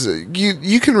 Jazz,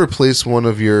 you can replace one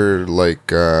of your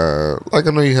like I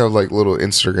know you have like little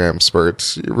Instagram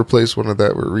spurts. You replace one of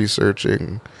that with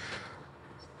researching.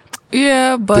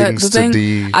 Yeah, but Things the to thing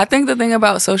de- I think the thing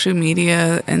about social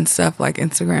media and stuff like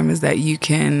Instagram is that you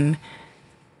can.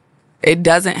 It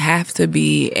doesn't have to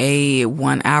be a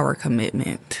 1 hour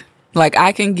commitment. Like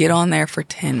I can get on there for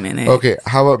 10 minutes. Okay,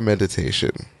 how about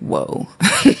meditation? Whoa.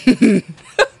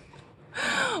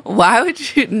 Why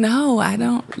would you? No, I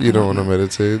don't. You don't want to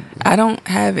meditate? I don't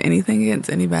have anything against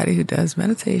anybody who does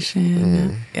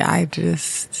meditation. I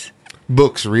just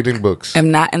Books, reading books. am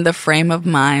not in the frame of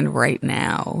mind right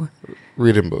now.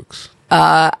 Reading books.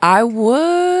 I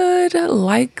would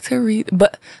like to read,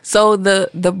 but so the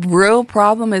real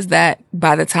problem is that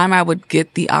by the time I would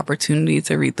get the opportunity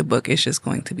to read the book, it's just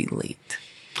going to be late.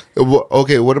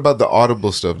 Okay, what about the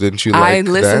Audible stuff? Didn't you like I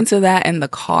listened that? to that in the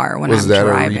car when Was I'm that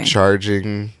driving. a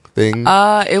recharging thing?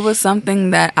 It was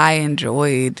something that I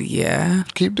enjoyed. Yeah,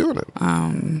 Keep doing it.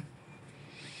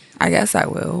 I guess I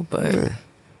will, but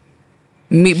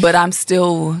but I'm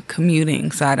still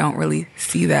commuting, so I don't really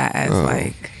see that as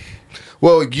like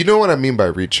Well, you know what I mean by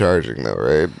recharging, though,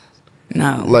 right?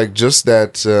 no. Like just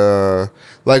that,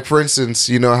 like for instance,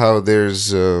 you know how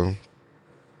there's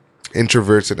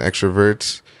introverts and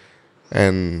extroverts,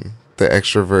 and the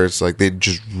extroverts, like they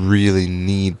just really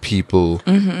need people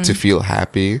to feel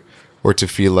happy or to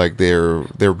feel like they're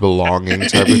belonging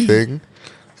type of thing,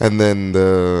 and then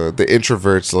the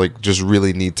introverts like just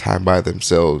really need time by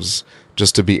themselves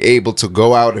just to be able to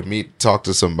go out and talk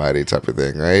to somebody type of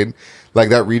thing, right? Like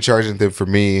that recharging thing for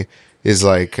me is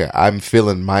like I'm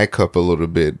filling my cup a little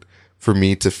bit for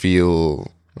me to feel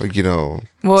like,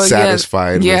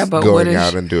 satisfied with but going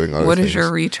out and doing other what things. is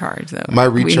your recharge though? My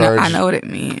recharge- I know what it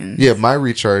means. Yeah, my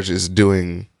recharge is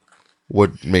doing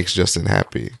what makes Justin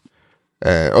happy.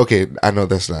 Okay, I know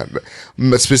that's not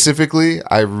specifically.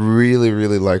 I really,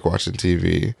 really like watching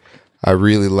TV. I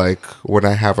really like when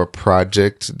I have a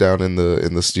project down in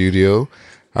the studio.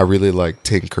 I really like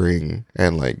tinkering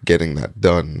and like getting that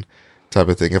done, type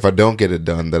of thing. If I don't get it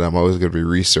done, then I'm always going to be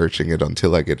researching it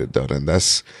until I get it done, and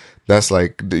that's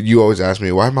like, you always ask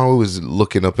me why am I always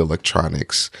looking up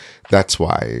electronics. That's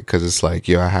why, because it's like,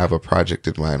 I have a project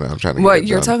in mind and I'm trying to What get it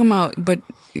you're done. talking about, but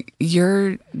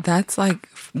that's like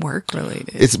work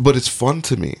related. But it's fun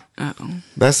to me. Oh.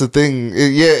 That's the thing.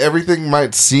 Everything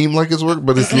might seem like it's work,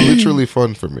 but it's literally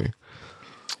fun for me.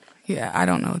 Yeah, I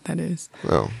don't know what that is.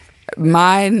 Oh,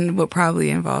 Mine would probably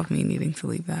involve me needing to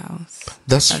leave the house.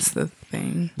 that's That's the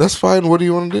thing. fine. What do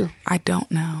you want to do? I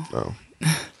don't know. Oh,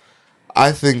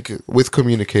 I think with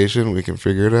communication we can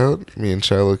figure it out. Me and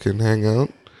Shiloh can hang out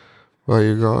while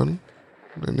you're gone,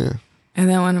 and yeah. And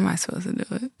then when am I supposed to do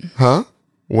it? Huh?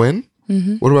 When?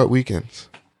 Mm-hmm. What about weekends?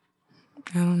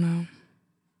 I don't know.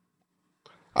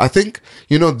 I think,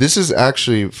 this is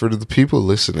actually, for the people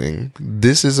listening,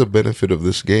 this is a benefit of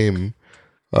this game.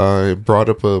 It brought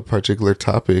up a particular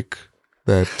topic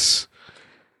that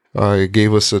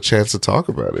gave us a chance to talk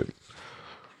about it.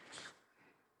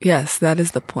 Yes, that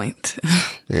is the point.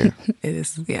 Yeah. It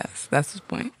is. Yes, that's the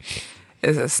point.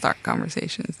 Is to start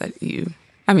conversations that you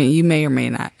may or may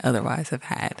not otherwise have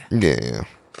had, Yeah.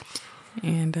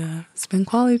 and spend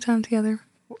quality time together.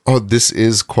 Oh, this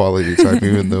is quality time,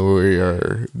 even though we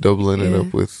are doubling it Yeah.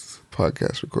 up with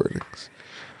podcast recordings.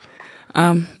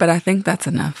 But I think that's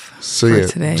enough So for yeah,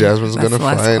 today. Jasmine's That's gonna the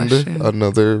last find question.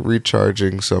 another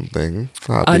recharging something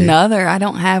hobby. Another. I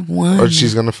don't have one. Or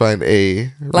she's gonna find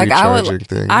a like I recharging would.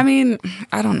 thing. I mean,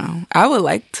 I don't know. I would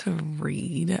like to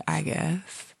read, I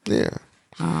guess. Yeah.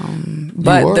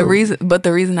 But the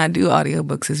are. reason I do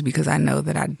audiobooks is because I know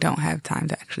that I don't have time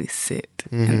to actually sit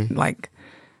and like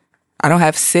I don't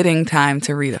have sitting time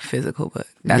to read a physical book.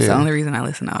 That's the Yeah. only reason I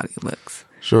listen to audiobooks.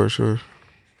 Sure.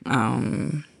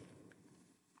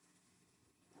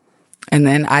 And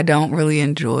then I don't really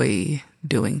enjoy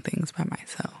doing things by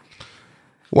myself.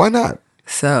 Why not?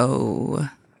 So,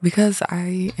 because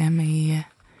I am a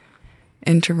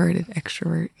introverted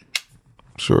extrovert.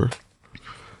 Sure.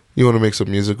 You want to make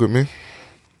some music with me?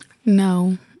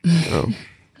 No. Oh.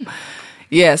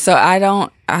 Yeah, so I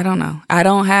don't know. I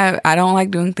don't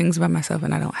like doing things by myself,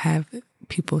 and I don't have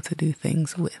people to do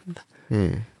things with.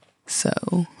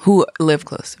 So, who live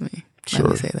close to me. Let me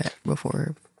Sure. say that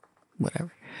before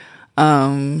whatever.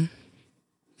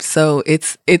 So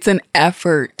it's an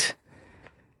effort.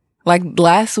 Like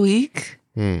last week,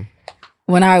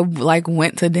 when I like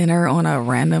went to dinner on a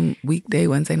random weekday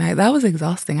Wednesday night, that was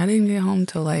exhausting. I didn't get home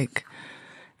till like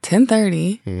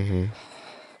 10:30.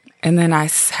 And then I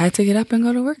had to get up and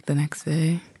go to work the next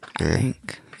day, I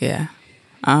think. Yeah.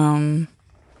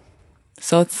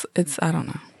 So it's I don't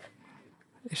know.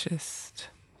 It's just...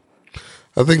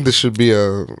 I think this should be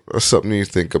a something you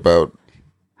think about.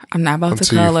 I'm not about to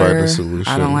Until you find color. a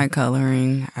solution. I don't like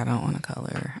coloring. I don't want to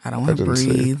color. I don't want to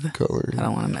breathe. Coloring. I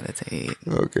don't want to meditate.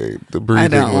 Okay, the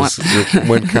breathing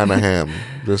went kind of ham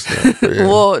just now. But yeah.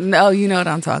 Well, no, you know what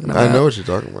I'm talking about. I know what you're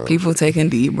talking about. People taking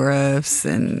deep breaths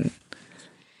and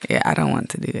yeah, I don't want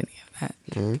to do any of that.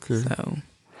 Okay. So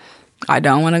I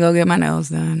don't want to go get my nails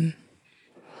done.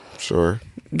 Sure.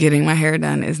 Getting my hair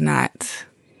done is not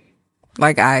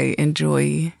like I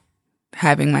enjoy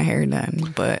having my hair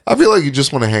done, but I feel like you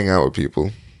just want to hang out with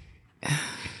people.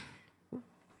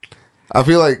 I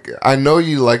feel like I know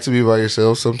you like to be by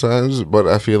yourself sometimes, but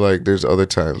I feel like there's other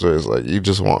times where it's like you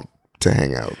just want to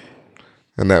hang out,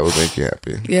 and that would make you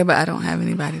happy. yeah, but I don't have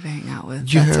anybody to hang out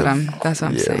with. You That's have- what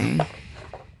I'm saying.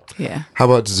 Yeah. How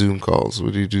about Zoom calls?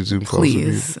 Would you do Zoom calls? with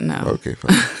Please, me? no. Okay,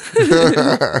 fine.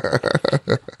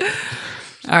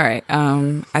 All right.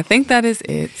 I think that is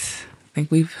it. I think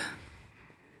we've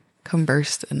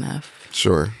conversed enough.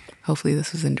 Sure. Hopefully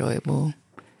this was enjoyable.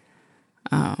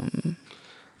 I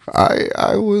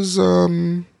was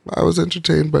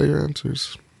entertained by your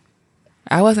answers.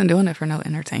 I wasn't doing it for no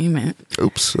entertainment.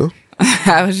 Oops. So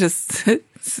I was just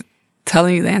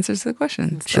telling you the answers to the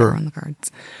questions that Sure. were on the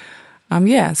cards.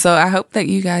 Yeah, so I hope that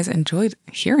you guys enjoyed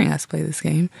hearing us play this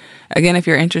game. Again, if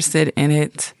you're interested in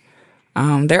it,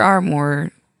 there are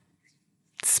more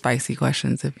spicy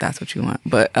questions if that's what you want,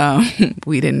 but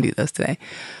we didn't do those today.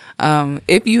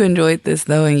 If you enjoyed this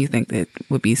though, and you think that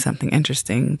would be something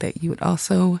interesting that you would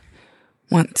also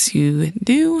want to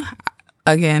do,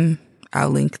 again, I'll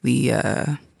link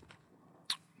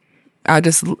I'll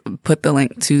just put the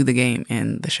link to the game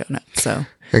in the show notes. So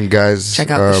and guys,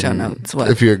 check out the show notes. What?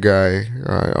 If you're a guy,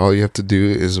 all you have to do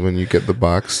is when you get the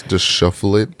box, just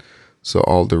shuffle it so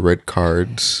all the red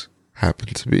cards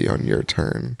happen to be on your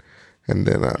turn, and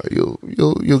then you'll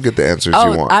get the answers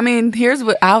you want. I mean, here's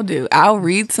what I'll do. I'll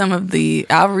read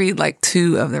like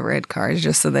 2 of the red cards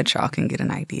just so that y'all can get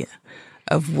an idea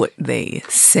of what they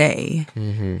say.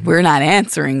 Mm-hmm. We're not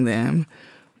answering them,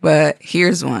 but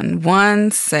here's one. One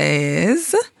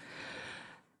says,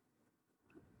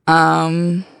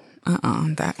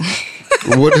 that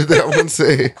What did that one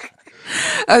say?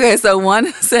 Okay, so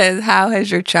one says, how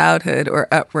has your childhood or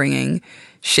upbringing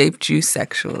shaped you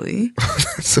sexually?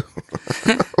 So,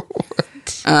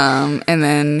 And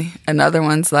then another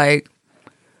one's like,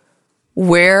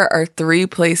 where are 3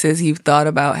 places you've thought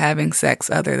about having sex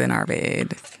other than our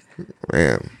bed?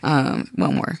 man,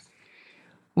 One more.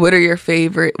 What's your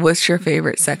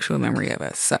favorite sexual memory of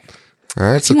us? So, all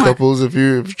right. So, couples, if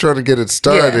you're trying to get it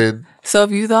started, so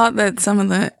if you thought that some of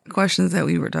the questions that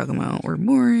we were talking about were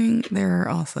boring, there are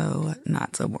also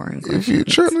not so boring questions. if you're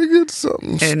trying to get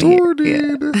something And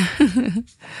started,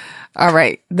 All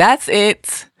right, that's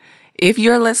it. If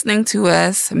you're listening to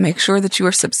us, make sure that you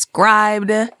are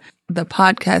subscribed. The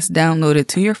podcast downloaded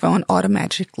to your phone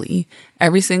automatically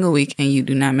every single week, and you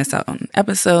do not miss out on an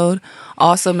episode.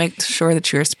 Also, make sure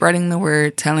that you're spreading the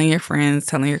word, telling your friends,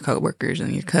 telling your coworkers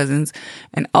and your cousins,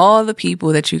 and all the people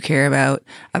that you care about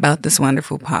this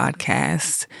wonderful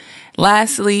podcast.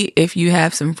 Lastly, if you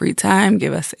have some free time,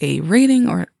 give us a rating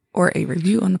or a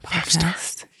review on the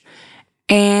podcast.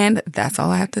 And that's all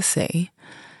I have to say.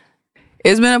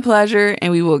 It's been a pleasure,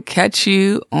 and we will catch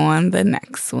you on the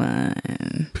next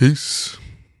one. peace.